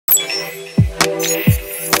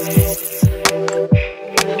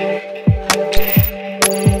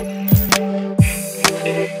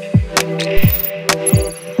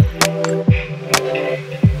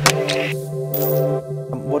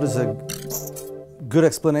good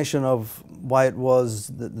explanation of why it was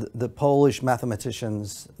the Polish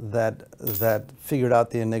mathematicians that figured out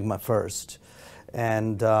the Enigma first,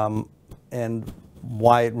 and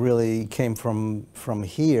why it really came from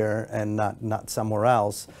here and not somewhere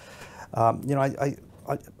else. You know,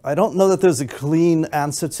 I don't know that there's a clean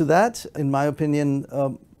answer to that. In my opinion,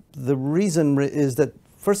 the reason is that,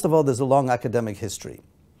 first of all, there's a long academic history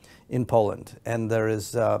in Poland, and there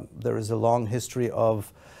is a long history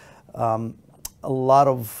of a lot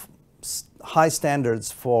of high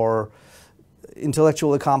standards for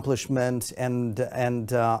intellectual accomplishment and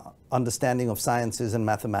understanding of sciences and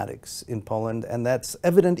mathematics in Poland, and that's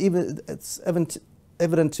evident. It's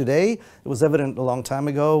evident today. It was evident a long time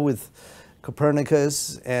ago with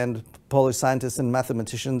Copernicus and Polish scientists and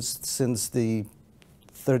mathematicians since the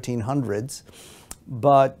 1300s.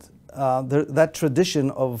 But that tradition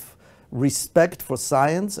of respect for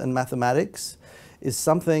science and mathematics is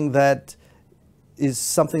something that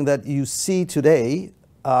you see today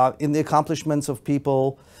in the accomplishments of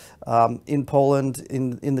people in Poland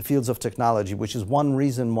in the fields of technology, which is one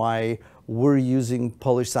reason why we're using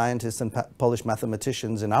Polish scientists and Polish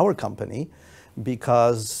mathematicians in our company,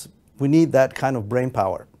 because we need that kind of brain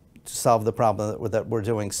power to solve the problem that we're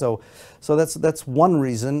doing. So that's one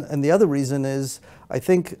reason, and the other reason is, I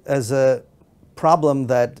think, as a problem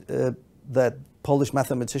that Polish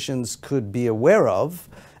mathematicians could be aware of,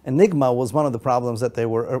 Enigma was one of the problems that they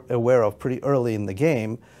were aware of pretty early in the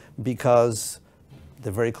game, because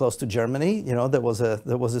they're very close to Germany. You know, there was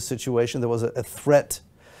a situation, there was a threat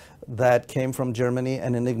that came from Germany,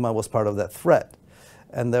 and Enigma was part of that threat.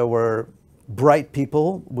 And there were bright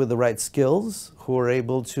people with the right skills who were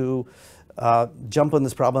able to jump on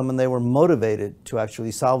this problem, and they were motivated to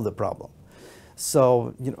actually solve the problem.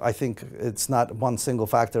 So, you know, I think it's not one single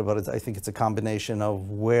factor, but I think it's a combination of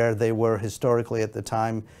where they were historically at the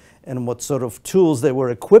time and what sort of tools they were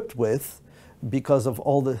equipped with because of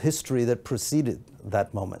all the history that preceded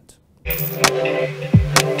that moment.